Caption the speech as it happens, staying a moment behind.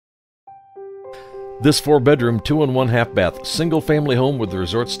This 4-bedroom, 2 and 1/2 bath, single-family home with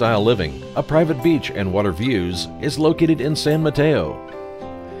resort-style living, a private beach, and water views is located in San Mateo.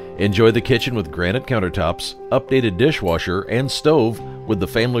 Enjoy the kitchen with granite countertops, updated dishwasher, and stove with the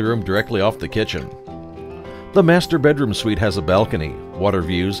family room directly off the kitchen. The master bedroom suite has a balcony, water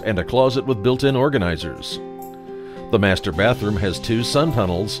views, and a closet with built-in organizers. The master bathroom has 2 sun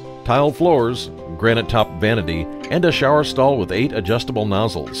tunnels, tile floors, granite-topped vanity, and a shower stall with 8 adjustable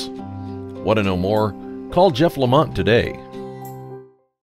nozzles. Want to know more? Call Jeff LaMont today.